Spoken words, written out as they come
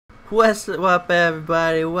What's up,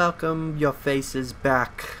 everybody? Welcome your faces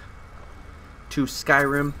back to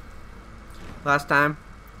Skyrim. Last time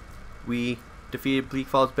we defeated Bleak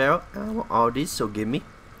Falls Barrow. I want all these, so give me.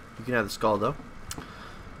 You can have the skull though.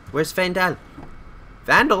 Where's Vandal?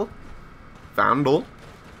 Vandal? Vandal?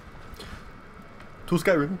 To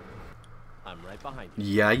Skyrim. I'm right behind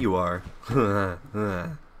you. Yeah, you are.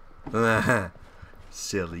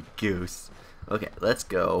 Silly goose. Okay, let's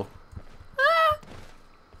go.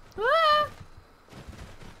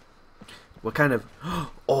 What kind of...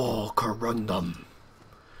 Oh, Corundum.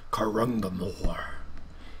 Corundamore.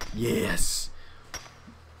 Yes.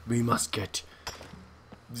 We must get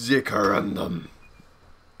the Corundum.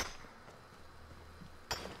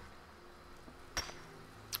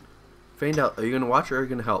 Find out, are you going to watch or are you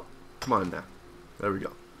going to help? Come on now. There we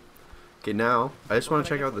go. Okay, now, I just want to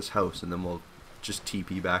check out this house and then we'll just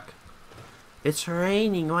TP back. It's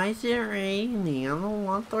raining. Why is it raining? I don't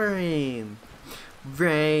want the rain.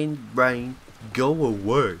 Rain, rain, go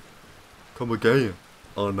away. Come again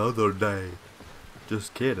another day.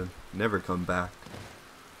 Just kidding. Never come back.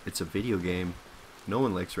 It's a video game. No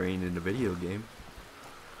one likes rain in a video game.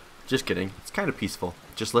 Just kidding. It's kind of peaceful.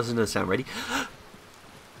 Just listen to the sound. Ready?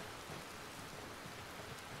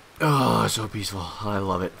 Oh, so peaceful. I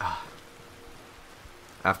love it.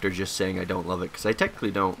 After just saying I don't love it, because I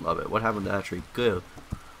technically don't love it. What happened to that tree? Good.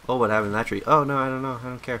 Oh, what happened to that tree? Oh, no, I don't know. I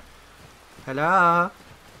don't care. Hello?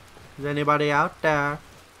 Is anybody out there?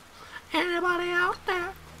 Anybody out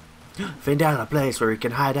there? Find out a place where we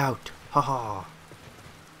can hide out. Ha ha.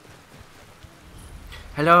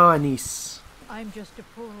 Hello, Anise. I'm just a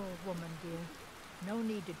poor old woman, dear. No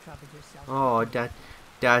need to trouble yourself. Oh,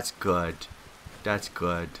 that's good. That's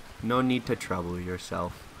good. No need to trouble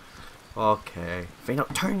yourself. Okay. Find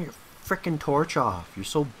out, turn your frickin' torch off. You're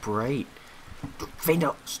so bright. Find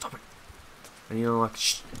out, stop it. I need to unlock.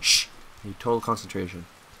 Shh, shh. I need total concentration.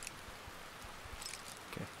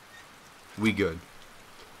 Okay. We good.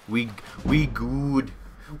 We good.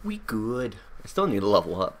 We good. I still need to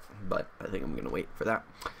level up, but I think I'm gonna wait for that.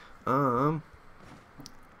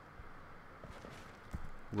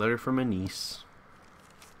 Letter from a niece.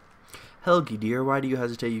 Helgi, dear, why do you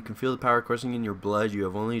hesitate? You can feel the power coursing in your blood. You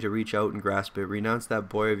have only to reach out and grasp it. Renounce that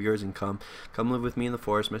boy of yours and come. Come live with me in the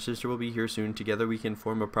forest. My sister will be here soon. Together we can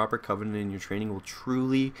form a proper covenant and your training will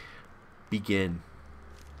truly begin.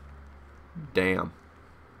 Damn.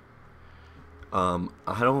 I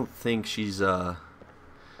don't think she's I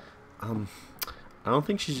don't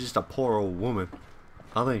think she's just a poor old woman.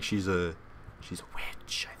 I think she's a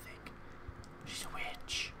witch, I think. She's a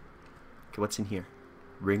witch. Okay, what's in here?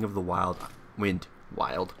 Ring of the Wind.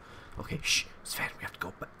 Wild. Okay, shh. Sven, we have to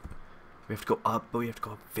go back. We have to go up, but we have to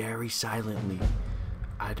go up very silently.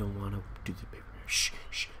 I don't want to do the paper. Shh,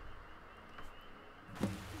 shh.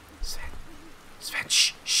 Sven. Sven,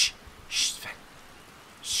 shh, shh. Shh, Sven.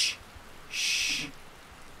 Shh. Shh.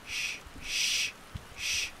 Shh. Shh.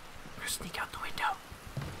 Shh. We're gonna sneak out the window.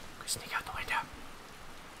 We're gonna sneak out the window.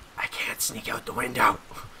 I can't sneak out the window.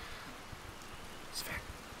 Sven.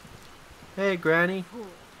 Hey, Granny.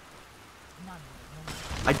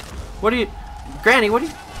 What are you, Granny? What are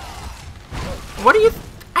you?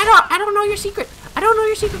 I don't know your secret. I don't know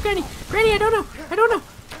your secret, Granny. Granny, I don't know.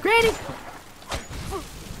 Granny,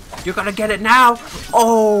 you're gonna get it now.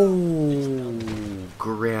 Oh,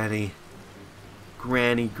 Granny.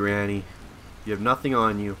 Granny. You have nothing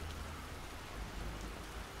on you.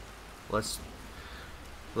 Let's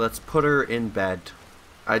put her in bed.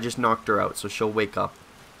 I just knocked her out, so she'll wake up.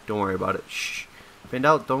 Don't worry about it. Shh. Find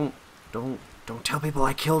out. Don't tell people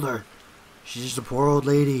I killed her. She's just a poor old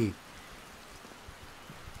lady.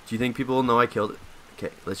 Do you think people will know I killed it? Okay,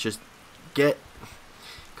 let's just get.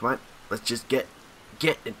 Come on. Let's just get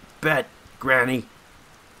in bed, Granny.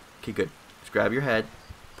 Okay, good. Just grab your head.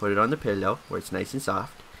 Put it on the pillow where it's nice and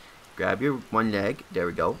soft. Grab your one leg. There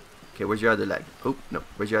we go. Okay, where's your other leg? Oh, no.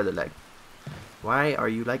 Where's your other leg? Why are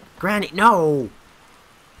you like... Granny, no!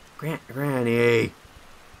 Granny.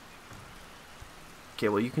 Okay,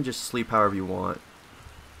 well, you can just sleep however you want.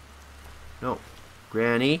 No.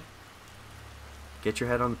 Granny. Get your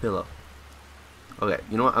head on the pillow. Okay,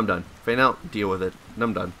 you know what? I'm done. Find out, deal with it.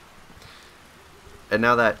 I'm done. And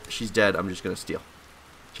now that she's dead, I'm just going to steal.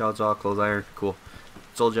 Child's all, clothes iron. Cool.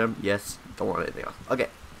 Soul gem. Yes. Don't want anything else. Okay.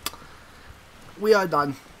 We are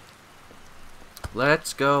done.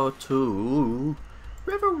 Let's go to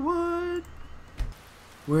Riverwood.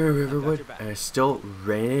 Where Riverwood? And it's still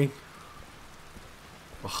raining.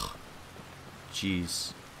 Ugh.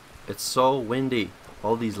 Jeez. It's so windy.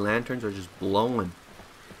 All these lanterns are just blowing.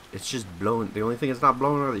 It's just blowing. The only thing that's not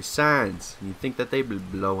blowing are these signs. You think that they be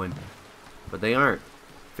blowing, but they aren't.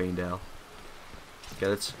 Faendale. Okay,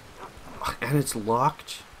 that's... And it's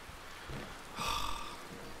locked?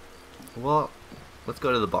 Well, let's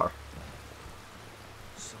go to the bar.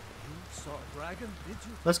 So you saw a dragon, did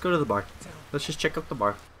you? Let's go to the bar. Let's just check out the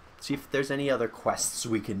bar. See if there's any other quests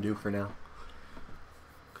we can do for now.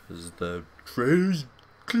 Because the trade's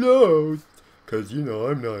closed. Because, you know,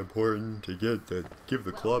 I'm not important to give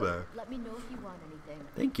the club out. Let me know if you want anything.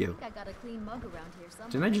 Thank you. I think I got a clean mug around here somewhere.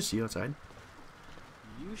 Didn't I just see you outside?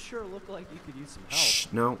 You sure look like you could use some help. Shh,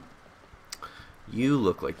 no. You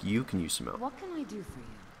look like you can use some help. What can I do for you?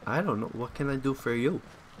 I don't know. What can I do for you?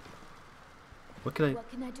 What can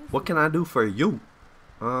What can I do for I do for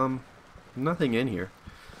you? Nothing in here.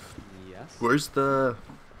 Yes. Where's the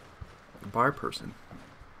bar person?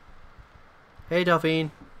 Hey,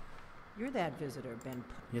 Delphine. You're that visitor, Ben.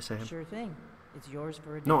 Yes, I am. Sure thing. It's yours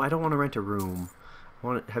for a day. No, I don't want to rent a room.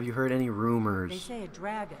 Have you heard any rumors? They say a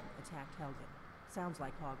dragon attacked Helgen. Sounds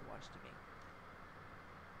like hogwash to me.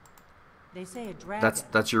 They say a dragon.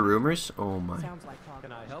 That's your rumors? Oh my. Sounds like hogwash.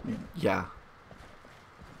 Can I help you? Yeah.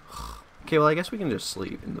 Okay, well I guess we can just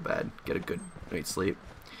sleep in the bed. Get a good night's sleep.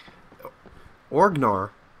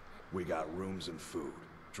 Orgnar. We got rooms and food.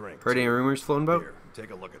 Drink. Heard any rumors floating about? Here,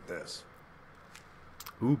 take a look at this.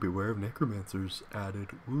 Ooh, beware of necromancers added.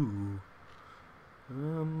 Ooh.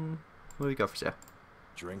 What do you got for sale?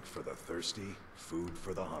 Drink for the thirsty, food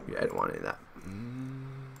for the hungry. Yeah, I don't want any of that.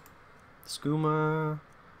 Skooma.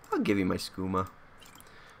 I'll give you my skooma.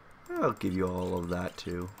 I'll give you all of that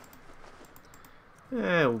too.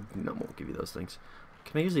 No, won't give you those things.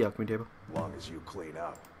 Can I use the alchemy table? Long as you clean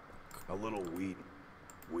up. A little wheat.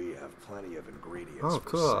 We have plenty of ingredients Oh, for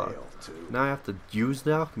cool. sale, too. Now I have to use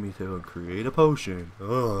the alchemy table and create a potion.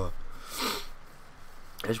 Ugh.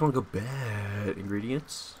 I just want to go bad.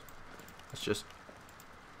 Ingredients. Let's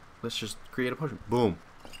just create a potion. Boom.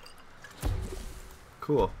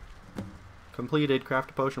 Cool. Completed.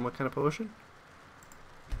 Craft a potion. What kind of potion?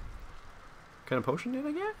 What kind of potion did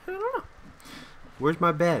I get? I don't know. Where's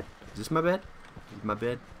my bed? Is this my bed? Is my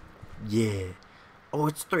bed? Yeah. Oh,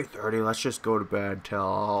 it's 3:30. Let's just go to bed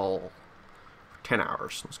till 10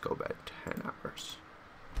 hours. Let's go to bed 10 hours.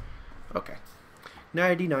 Okay.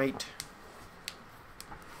 Nighty night.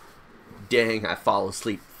 Dang, I fall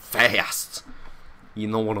asleep fast. You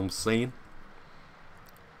know what I'm saying?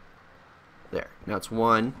 There. Now it's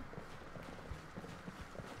 1.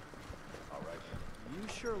 You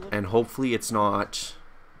sure look. And hopefully it's not,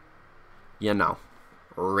 you know,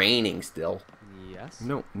 raining still. Yes.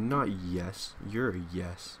 No, not yes. You're a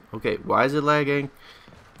yes. Okay, why is it lagging?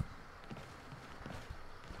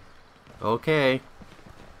 Okay.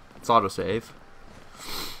 It's autosave.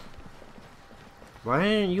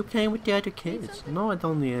 Why aren't you playing with the other kids? No, I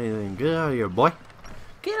don't need anything. Get out of here, boy.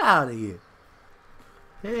 Get out of here.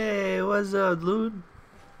 Hey, what's up, dude?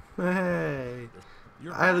 Hey.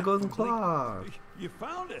 I have the golden claw. You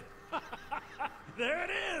found it. There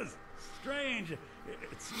it is. Strange.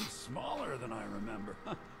 It seems smaller than I remember.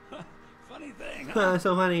 Funny thing, huh?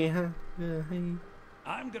 So funny, huh? Yeah, hey.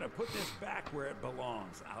 I'm gonna put this back where it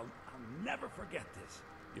belongs. I'll never forget this.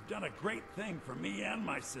 You've done a great thing for me and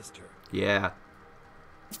my sister. Yeah.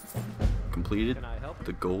 Completed Can I help you?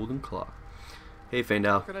 the golden claw. Hey,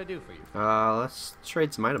 Faendal. What can I do for you? Let's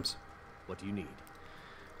trade some items. What do you need?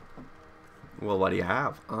 Well, what do you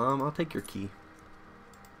have? I'll take your key.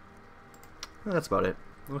 That's about it.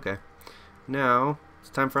 Okay. Now, it's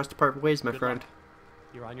time for us to part ways, my Good friend. luck.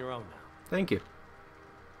 You're on your own now. Thank you.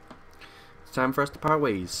 It's time for us to part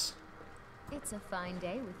ways. It's a fine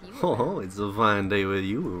day with you. Oh, it's a fine day with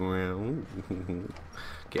you around.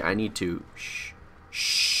 Okay, I need to... Shh.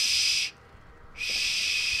 Shh.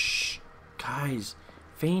 Shh. Guys,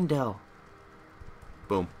 Faendal.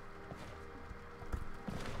 Boom.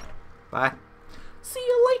 Bye. See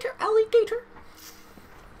you later, alligator.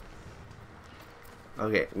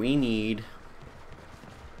 Okay,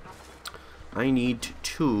 I need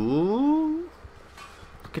to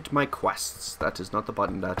look at my quests. That is not the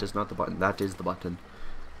button. That is not the button. That is the button.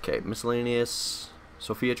 Okay, miscellaneous.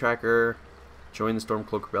 Sophia tracker. Join the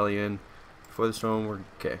Stormcloak Rebellion. Before the storm, we're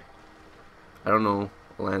okay. I don't know.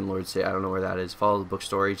 Landlord say I don't know where that is. Follow the book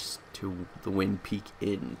stories to the Wind Peak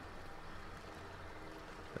Inn.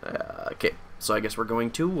 Okay, so I guess we're going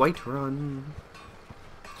to Whiterun.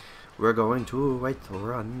 We're going to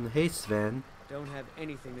Whiterun. Hey, Sven. Don't have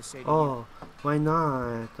anything to say to you. Oh, why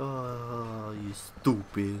not? Oh, you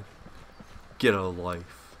stupid. Get a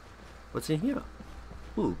life. What's in here?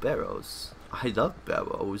 Ooh, barrows. I love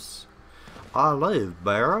barrows. I love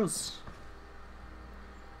barrows.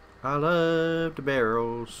 I love the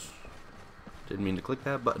barrels. Didn't mean to click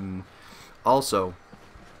that button. Also,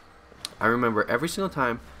 I remember every single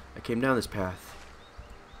time I came down this path.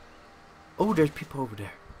 Oh, there's people over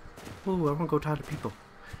there. Oh, I want to go talk to people.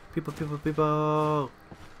 People, people, people.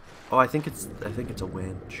 Oh, I think it's a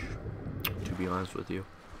winch, to be honest with you.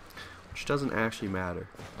 Which doesn't actually matter.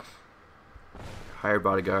 Hired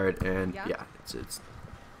bodyguard, and yeah, it's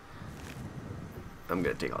I'm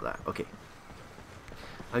gonna take all that. Okay.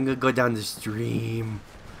 I'm gonna go down the stream.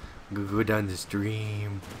 I'm gonna go down the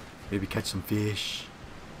stream. Maybe catch some fish.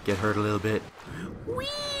 Get hurt a little bit. Whee!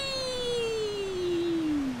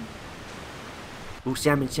 Ooh,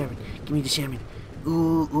 salmon, salmon. Give me the salmon.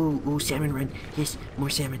 Ooh, ooh, ooh, salmon run. Yes, more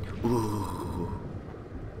salmon. Ooh.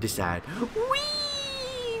 This side.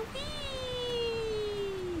 Whee!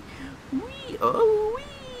 Whee! Whee! Oh,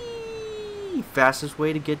 whee! Fastest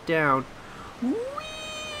way to get down. Whee!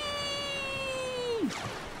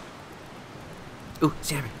 Ooh,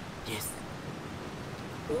 salmon. Yes.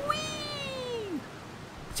 Whee!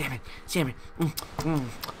 Salmon, salmon.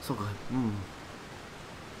 So good.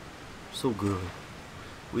 So good.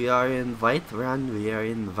 We are in Whiterun. We are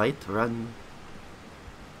in Whiterun.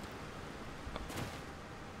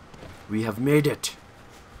 We have made it.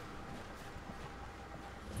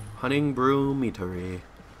 Hunting broom eatery.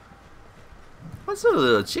 What's up,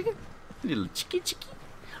 little chicken? Little chicky chicky.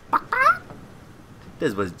 Bak bak.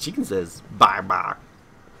 That's what the chicken says. Bak bak.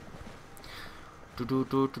 Do do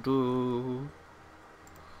do do do.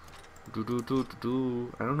 Do do do do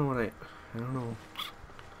do. I don't know what I don't know.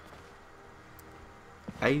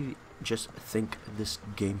 I just think this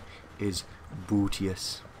game is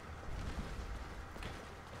bootious.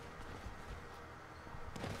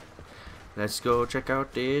 Let's go check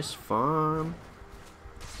out this farm.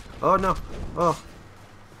 Oh no! Oh!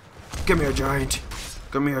 Come here, giant!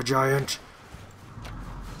 Come here, giant!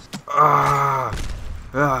 Ah!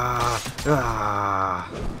 Ah! Ah!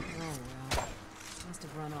 Oh well. Must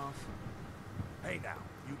have run off. Hey now,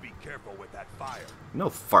 you be careful with that fire. No,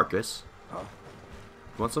 Farkas. Huh?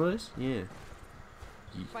 Want some of this? Yeah.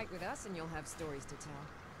 Fight with us and you'll have stories to tell.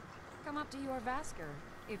 Come up to your Vasker,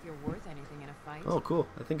 if you're worth anything in a fight. Oh, cool.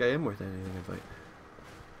 I think I am worth anything in a fight.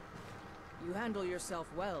 You handle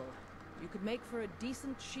yourself well. You could make for a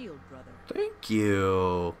decent shield, brother. Thank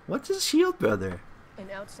you. What's a shield, brother? An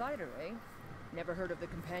outsider, eh? Never heard of the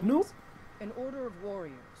Companions? Nope. An order of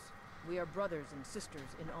warriors. We are brothers and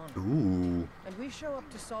sisters in honor. Ooh. And we show up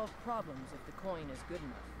to solve problems if the coin is good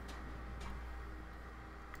enough.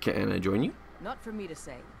 Can I join you? Not for me to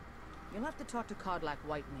say. You'll have to talk to Kodlak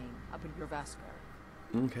Whitemane up in your Vaskar.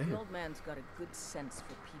 Okay. The old man's got a good sense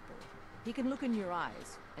for people. He can look in your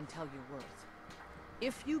eyes and tell your worth.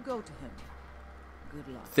 If you go to him, good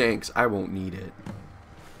luck. Thanks, I won't need it.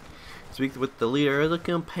 Speak with the leader of the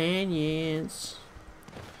Companions.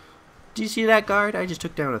 Do you see that guard? I just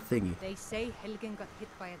took down a thingy. They say Helgen got hit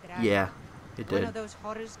by a dragon. Yeah, it One did. of those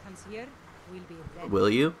horrors comes here, we'll be ready. Will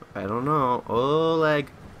you? I don't know. Oh, leg.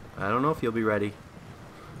 I don't know if you'll be ready.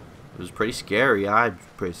 It was pretty scary. I'm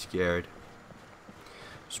pretty scared.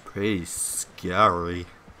 It's pretty scary.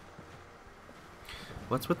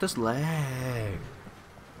 What's with this leg?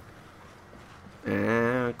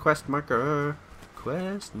 And quest marker.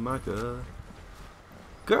 Quest marker.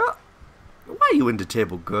 Girl, why are you in the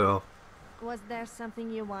table, girl? Was there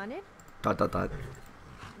something you wanted? Dot dot dot. What?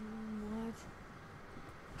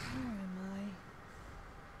 Where am I?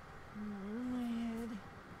 My head.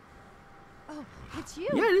 Oh, it's you!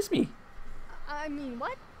 Yeah, it is me. I mean,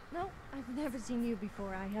 what? No, I've never seen you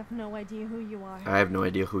before. I have no idea who you are. I have no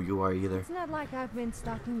idea who you are either. It's not like I've been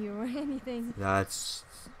stalking you or anything. That's,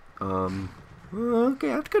 okay,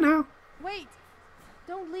 I have to go now. Wait!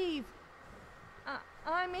 Don't leave.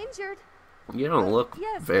 I'm injured. You don't look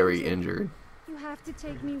yes, very injured. You have to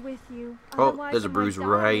take me with you. Oh, Otherwise there's a I might bruise die,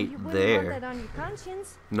 right and you wouldn't there. want that on your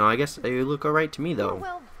conscience. No, I guess you look alright to me, though. Oh,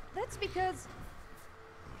 well, that's because...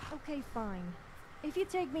 Okay, fine. If you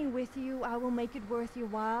take me with you, I will make it worth your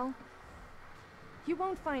while. You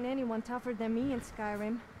won't find anyone tougher than me in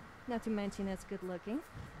Skyrim. Not to mention as good looking.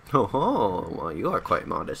 Oh, well, you are quite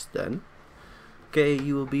modest then. Okay,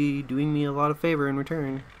 you will be doing me a lot of favor in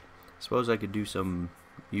return. Suppose I could use some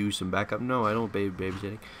backup. No, I don't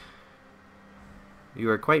babysitting. You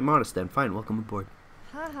are quite modest then. Fine, welcome aboard.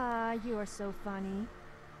 Haha, you are so funny.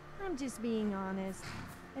 I'm just being honest.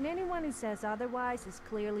 And anyone who says otherwise is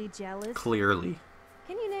clearly jealous. Clearly.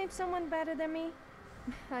 Can you name someone better than me?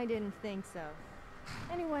 I didn't think so.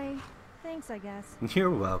 Anyway, thanks, I guess. You're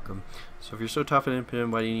welcome. So if you're so tough and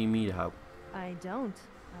independent, why do you need me to help? I don't.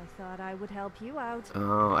 I thought I would help you out.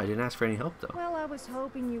 Oh, I didn't ask for any help, though. Well, I was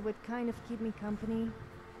hoping you would kind of keep me company.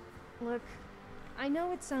 Look, I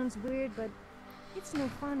know it sounds weird, but it's no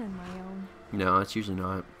fun on my own. No, it's usually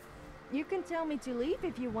not. You can tell me to leave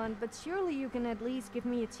if you want, but surely you can at least give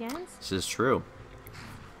me a chance? This is true.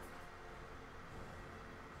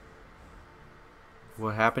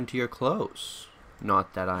 What happened to your clothes?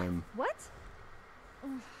 Not that I'm... What?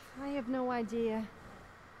 I have no idea.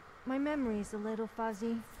 My memory's a little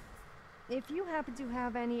fuzzy. If you happen to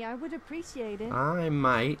have any, I would appreciate it. I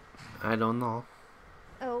might. I don't know.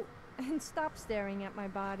 Oh, and stop staring at my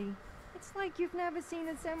body. It's like you've never seen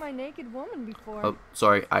a semi-naked woman before. Oh,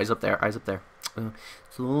 sorry. Eyes up there. Eyes up there.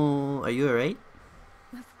 So, are you alright?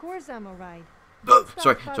 Of course I'm alright. Oh, Stop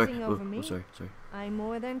sorry. fussing Sorry. over Oh, me. sorry. I'm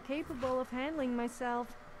more than capable of handling myself.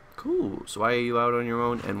 Cool. So why are you out on your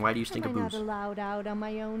own, and why do you stink of Am I not booze? allowed out on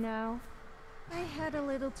my own now? I had a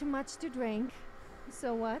little too much to drink.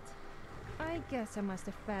 So what? I guess I must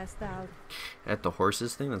have passed out. At the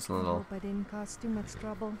horses thing? That's a I little... hope I didn't cause too much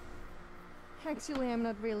trouble. Actually, I'm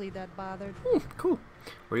not really that bothered. Cool.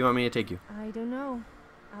 Where do you want me to take you? I don't know.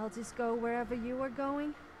 I'll just go wherever you are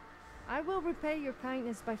going. I will repay your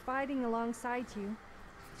kindness by fighting alongside you.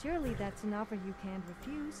 Surely that's an offer you can't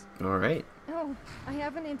refuse. Alright. Oh, I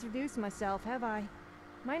haven't introduced myself, have I?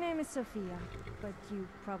 My name is Sophia, but you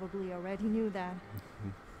probably already knew that.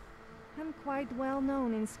 I'm quite well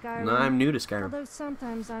known in Skyrim. No, I'm new to Skyrim. Although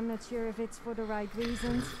sometimes I'm not sure if it's for the right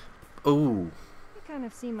reasons. Oh. I kind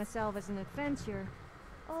of see myself as an adventurer.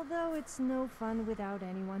 Although it's no fun without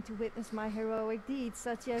anyone to witness my heroic deeds,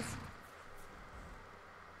 such as...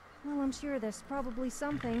 Well, I'm sure there's probably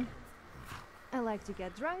something. I like to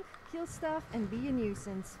get drunk, kill stuff, and be a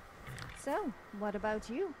nuisance. So, what about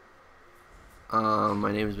you?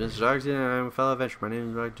 My name is Mr. Darkton, and I'm a fellow adventurer. My name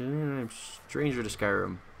is Darkton, and I'm a stranger to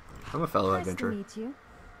Skyrim. I'm a fellow adventurer. Nice to meet you.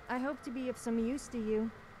 I hope to be of some use to you.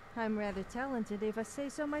 I'm rather talented, if I say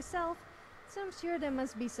so myself, so I'm sure there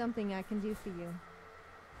must be something I can do for you.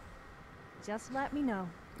 Just let me know.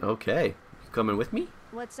 Okay. You coming with me?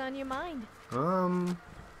 What's on your mind? I'd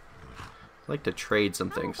like to trade some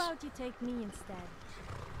things. How about you take me instead?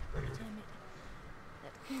 Damn it.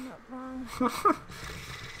 That came out wrong.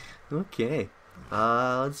 Okay.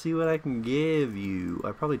 Let's see what I can give you.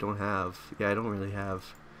 I probably don't have. Yeah, I don't really have.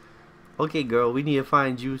 Okay, girl, we need to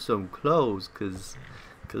find you some clothes, cause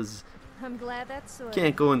I'm glad that's so.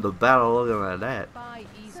 can't go into battle looking like that. By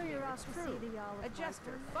easy. So you're off It's to true. see the Jarl A of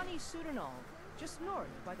jester, Whiterun? funny suit and all, just north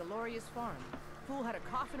by the Loria's farm. Fool had a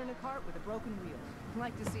coffin in a cart with a broken wheel. I'd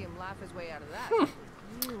like to see him laugh his way out of that.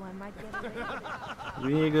 You, I might get away with it.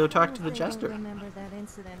 We need to go talk I to don't the think I'll jester. remember that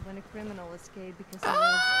incident when a criminal escaped because he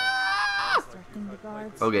was distracting the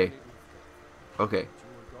guards. Okay. Okay.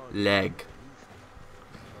 Leg.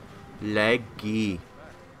 Leggy.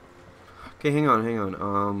 Okay, hang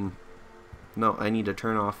on. No, I need to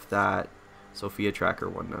turn off that Sophia tracker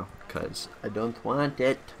one now, because I don't want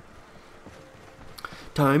it.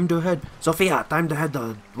 Time to head. Sophia, time to head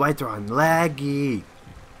to Whiterun. Laggy.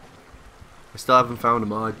 I still haven't found a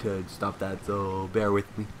mod to stop that, so bear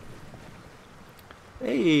with me.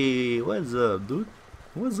 Hey, what's up, dude?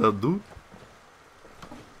 What's up, dude?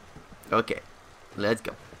 Okay, let's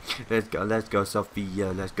go. Let's go,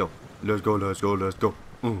 Sophia. Let's go. Let's go. Let's go. Let's go.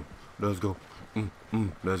 Let's go.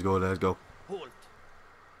 Let's go. Halt.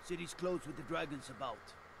 City's closed with the dragons about.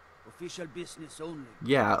 Official business only.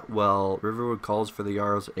 Yeah, well, Riverwood calls for the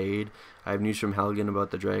Jarl's aid. I have news from Helgen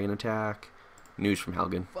about the dragon attack. News from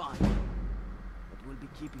Helgen. Fine. But we'll be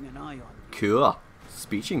keeping an eye on you. Cool.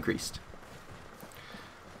 Speech increased.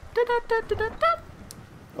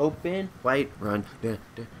 Open Whiterun.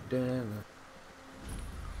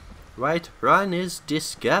 Whiterun is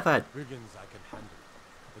discovered. Brigands I can handle.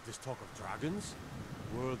 But this talk of dragons?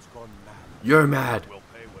 World's gone mad. You're mad. We'll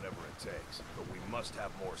pay whatever it takes, but we must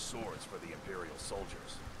have more swords for the Imperial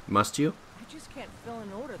soldiers. Must you? I just can't fill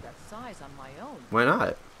an order that size on my own. Why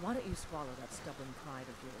not? Why don't you swallow that stubborn pride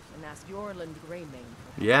of yours and ask Yorland Greymane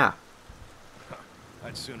for help? Yeah.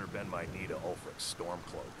 I'd sooner bend my knee to Ulfric's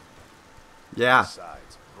Stormcloak. Yeah.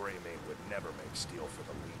 Besides, Greymane would never make steel for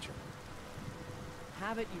the Legion.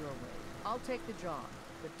 Have it your way. I'll take the job,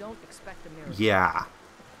 but don't expect a miracle. Yeah.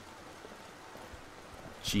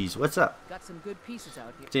 Jeez, what's up? Got some good pieces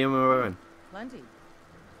out here. Damn, we're Plenty.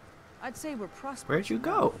 I'd say we're prosperous. Where'd you enough.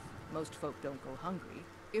 go? Most folk don't go hungry,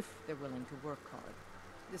 if they're willing to work hard.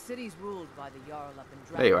 The city's ruled by the Jarl up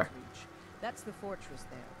in There you Dragon's are. Reach. That's the fortress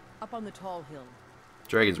there, up on the tall hill.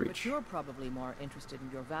 Dragon's But Reach. you're probably more interested in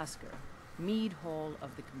your Vasker, Mead Hall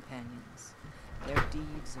of the Companions. Their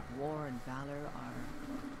deeds of war and valor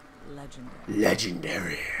are legendary.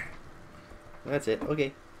 Legendary. That's it.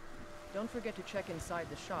 Okay. Don't forget to check inside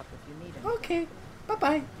the shop if you need anything. Okay.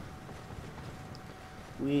 Bye-bye.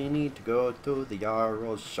 We need to go to the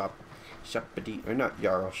Jarl's shop. Or not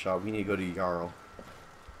Jarl shop. We need to go to Jarl.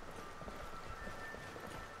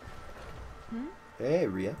 Hey,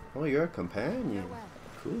 Rhea. Oh, you're a companion.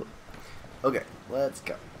 Cool. Okay, let's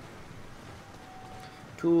go.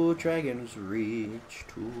 Two dragons reach.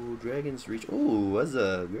 Two dragons reach. Ooh, what's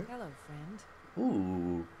up, girl? Hello, friend.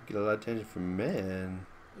 Ooh, get a lot of attention from men.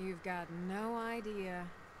 You've got no idea.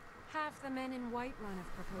 Half the men in Whiterun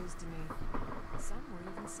have proposed to me. Some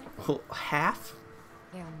were even single. Oh, half?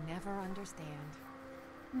 They'll never understand.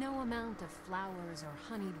 No amount of flowers or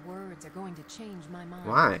honeyed words are going to change my mind.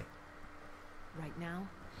 Why? Right now,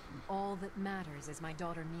 all that matters is my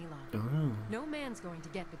daughter Mila. Oh. No man's going to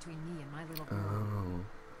get between me and my little girl. Oh.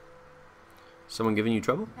 Someone giving you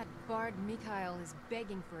trouble? That bard Mikhail is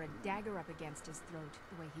begging for a dagger up against his throat,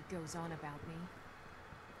 the way he goes on about me.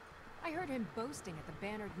 I heard him boasting at the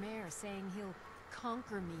Bannered Mare, saying he'll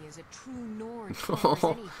conquer me as a true Nord conquers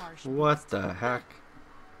any harsh What beast. the heck?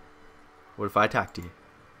 What if I talk to you?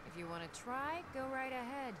 If you want to try, go right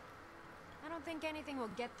ahead. I don't think anything will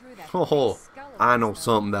get through that Oh, thick skull of I know his,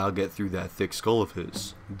 though. something that'll get through that thick skull of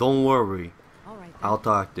his. Don't worry. All right, then. I'll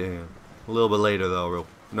talk to him. A little bit later though, real.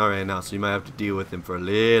 Not right now, so you might have to deal with him for a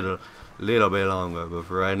little bit longer. But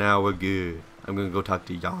for right now, we're good. I'm gonna go talk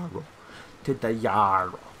to Jarl. To the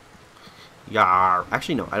Jarl. Jarl.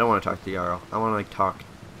 Actually, no, I don't want to talk to Jarl. I want to like talk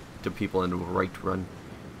to people in the Whiterun.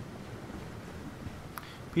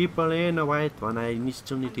 People in the Whiterun, I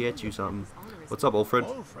still need to get you something. What's up, old friend?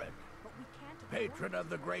 Olfred, patron of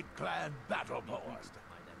the great clan Battleborn.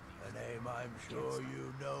 A name I'm sure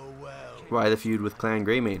you know well. Why the feud with Clan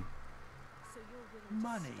Greymane?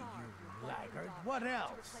 Money, you laggard. What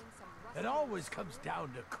else? It always comes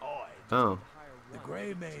down to coin. Oh. The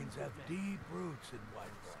Greymanes have deep roots in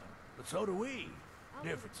Whiterun, but so do we.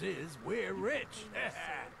 Difference is, we're rich.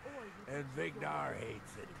 And Vignar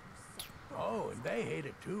hates it. Oh, and they hate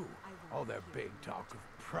it too. All their big talk of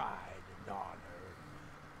pride and honor.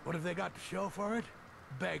 What have they got to show for it?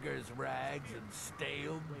 Beggars' rags and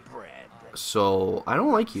stale bread. So, I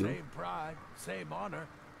don't like you. Same pride, same honor,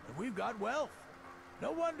 and we've got wealth.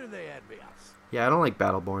 No wonder they envy us. Yeah, I don't like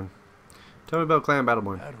Battleborn. Tell me about Clan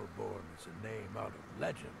Battleborn. Battleborn is a name out of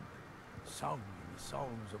legend, sung in the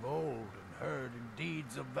songs of old and heard in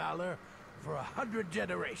deeds of valor for 100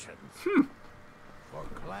 generations. For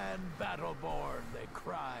Clan Battleborn, they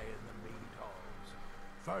cry in the mead halls,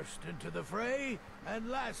 first into the fray and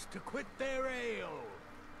last to quit their ale.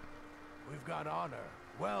 We've got honor,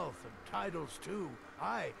 wealth, and titles too.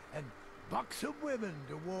 Aye, and buxom women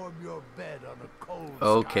to warm your bed on a cold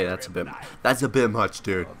Okay, Skyrim that's a bit much,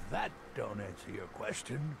 dude. If that don't answer your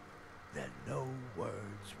question, then no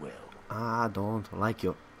words will. I don't like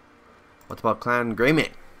you. What about Clan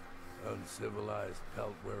Greymane? Uncivilized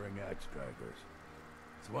pelt-wearing axe-draggers.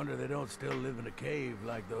 It's a wonder they don't still live in a cave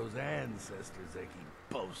like those ancestors they keep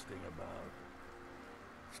boasting about.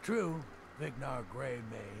 It's true, Vignar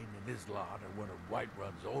Greymane and his lot are one of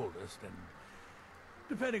Whiterun's oldest and,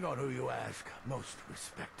 depending on who you ask, most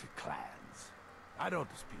respected clans. I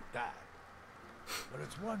don't dispute that. But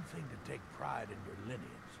it's one thing to take pride in your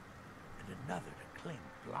lineage, and another to cling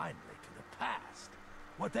blindly to the past.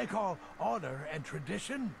 What they call honor and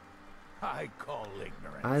tradition, I call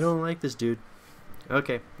ignorance. I don't like this dude.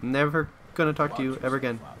 Okay, never gonna talk to you ever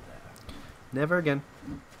again. Never again.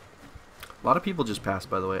 A lot of people just passed,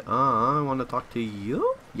 by the way. I want to talk to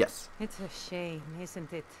you? Yes. It's a shame,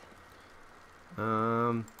 isn't it?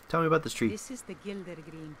 Tell me about this tree. This is the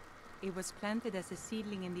Gildergreen. It was planted as a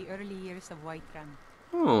seedling in the early years of Whiterun.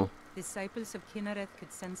 Oh. Disciples of Kinnereth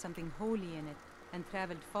could sense something holy in it, and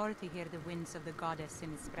traveled far to hear the winds of the goddess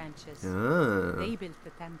in its branches. Ah. They built the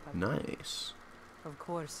temple. Nice. Of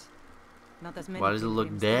course. Not as many Why does it look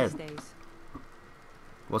pilgrims dead? these days.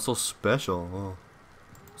 What's so special? Oh.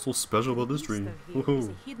 So special about this tree. East of here is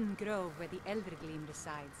a hidden grove where the Eldergleam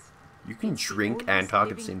resides. You can It's the drink and oldest talk at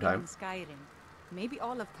the living same thing time. in Skyrim, maybe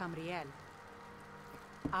all of Tamriel.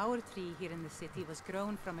 Our tree here in the city was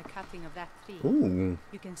grown from a cutting of that tree. Ooh.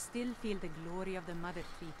 You can still feel the glory of the mother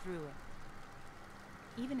tree through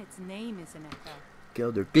it. Even its name is an echo.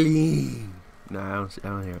 Gildergleam. No, I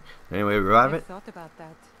don't hear it. Anyway, revive I've it. thought about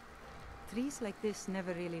that. Trees like this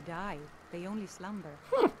never really die. They only slumber.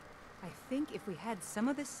 I think if we had some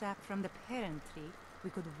of the sap from the parent tree, we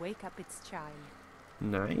could wake up its child.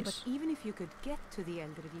 Nice. But even if you could get to the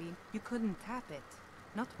Eldergleam, you couldn't tap it.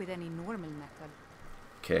 Not with any normal metal.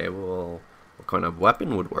 Okay, well, what kind of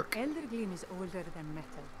weapon would work? Eldergleam is older than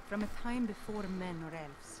metal, from a time before men or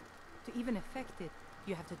elves. To even affect it,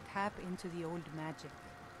 you have to tap into the old magic.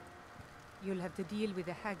 You'll have to deal with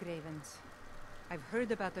the Hagravens. I've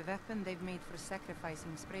heard about the weapon they've made for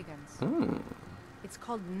sacrificing Spriggans. It's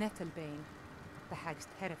called Nettlebane. The hags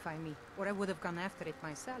terrify me, or I would have gone after it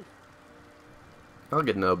myself. I'll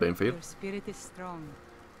get another bane for you. Your spirit is strong.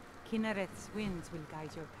 Kinnereth's winds will guide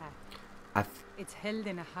your path. It's held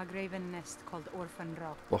in a Hagraven nest called Orphan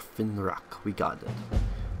Rock. Orphan Rock, we got it.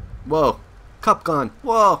 Whoa, cup gone.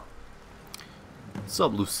 Whoa. What's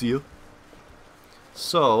up, Lucille?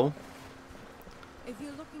 So, If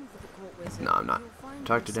you're looking for the court wizard, no, I'm not.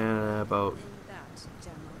 Talk to Dan about.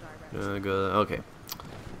 Okay.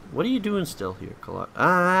 What are you doing still here, Kalot?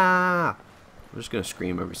 Ah! I'm just gonna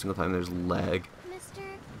scream every single time there's lag. Mister,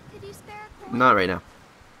 could you spare a coin? Not right now.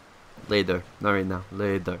 Later. Not right now.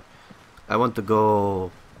 Later. I want to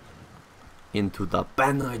go into the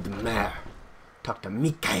Bannered Mare. Talk to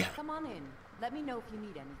Mikael. Come on in. Let me know if you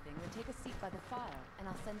need anything, or take a seat by the fire, and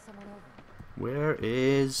I'll send someone over. Where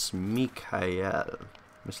is Mikael?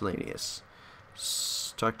 Miscellaneous.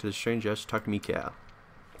 Talk to the stranger. Talk to Mikael.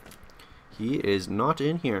 He is not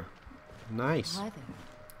in here. Nice. Hi there.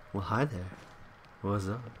 Well, hi there. What's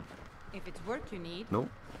up? If it's work you need, Nope.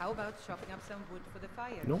 how about chopping up some wood for the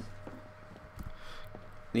fire? Nope.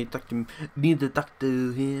 Need to talk to him. Need to talk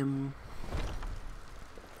to him.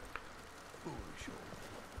 Foolish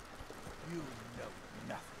old. You know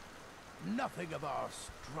nothing. Nothing of our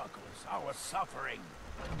struggles, our suffering.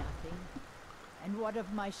 Nothing. And what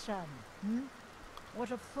of my son? Hmm?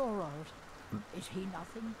 What of Thorold? Is he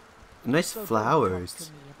nothing? Nice So don't flowers. talk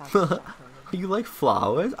to me about suffering. You like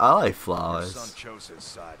flowers? I like Your flowers. son chose his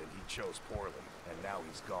side, and he chose poorly, and now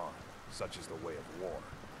he's gone. Such is the way of war.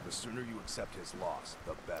 The sooner you accept his loss,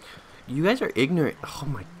 the better. You guys are ignorant. Oh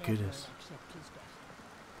my Never goodness. accept his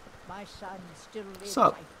death. My son still lives. What's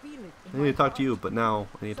up? I feel it I in need to my talk to you, heart. but now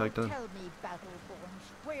I need to So talk to them. tell me,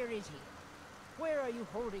 Battleborns, where is he? Where are you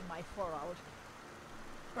holding my Thorold?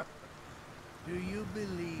 Do you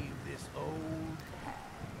believe this old hag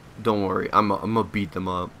Don't worry, I'm gonna beat them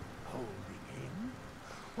up. holding him?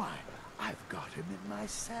 Why, I've got him in my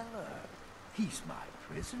cellar. He's my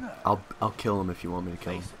prisoner. I'll kill him if you want me to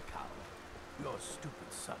kill him. Face it, coward. Your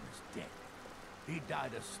stupid son is dead. He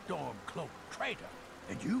died a storm-cloaked traitor.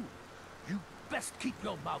 And you best keep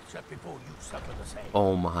your mouth shut before you suffer the same.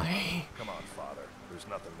 Oh my. Come on, father. There's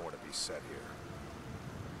nothing more to be said here.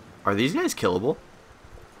 Are these guys killable?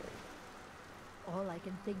 All I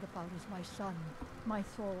can think about is my son, my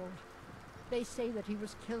Thorold. They say that he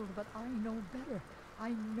was killed, but I know better. I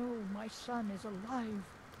know my son is alive.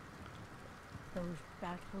 Those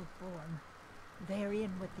Battleborn, they're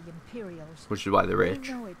in with the Imperials. Which is why they're rich.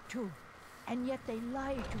 They know it too, and yet they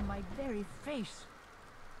lie to my very face.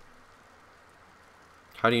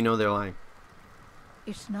 How do you know they're lying?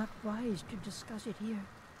 It's not wise to discuss it here.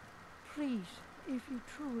 Please, if you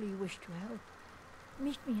truly wish to help,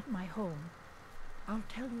 meet me at my home. I'll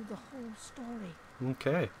tell you the whole story.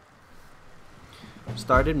 Okay.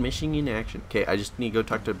 Started mission in action. Okay, I just need to go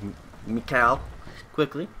talk to Mikael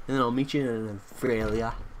quickly, and then I'll meet you in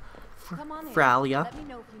Fralia. Come on in. Fralia. Let me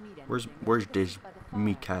know if you need anything, Where's or take a this seat by the fire,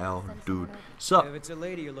 Mikael and I'll send dude? someone over. Sup? If it's a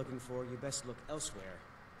lady you're looking for, you best look elsewhere.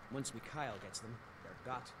 Once Mikhail gets them,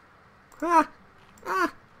 they're got.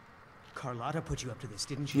 Ah! Carlotta put you up to this,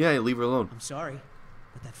 didn't she? Yeah, leave her alone. I'm sorry,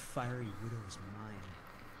 but that fiery widow is mine.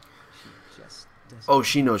 She just doesn't... Oh,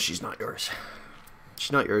 she knows she's not yours.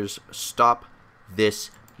 She's not yours. Stop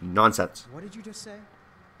this nonsense. What did you just say?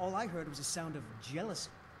 All I heard was a sound of jealousy.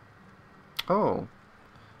 Oh.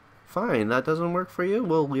 Fine, that doesn't work for you?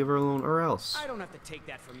 We'll leave her alone or else. I don't have to take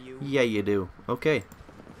that from you. Yeah, you do. Okay.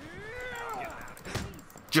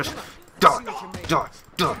 Just duh, duh, duh,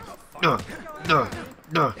 duh, duh, duh,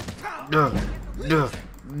 duh, duh,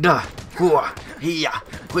 duh, hua, hiya,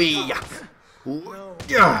 huya,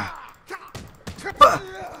 yeah,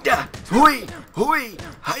 da, hui, hui,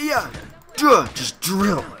 hiya, duh, just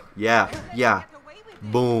drill. Yeah.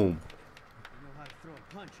 Boom.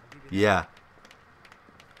 Yeah.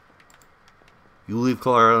 You leave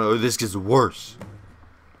Colorado or this gets worse.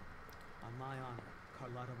 On my honor,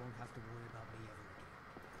 Carlotta won't have to worry about me ever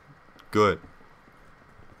again. Good.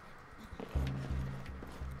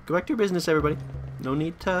 Go back to your business, everybody. No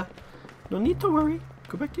need to worry.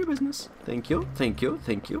 Go back to your business. Thank you.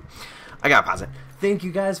 I gotta pause it. Thank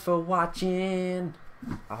you guys for watching.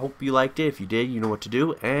 I hope you liked it. If you did, you know what to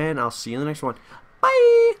do. And I'll see you in the next one.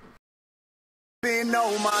 Bye!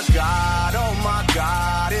 Oh my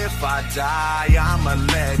God, if I die, I'm a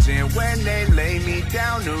legend. When they lay me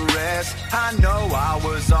down to rest, I know I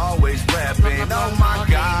was always repping. Oh my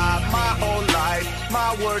God, my whole life,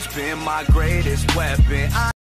 my words been my greatest weapon.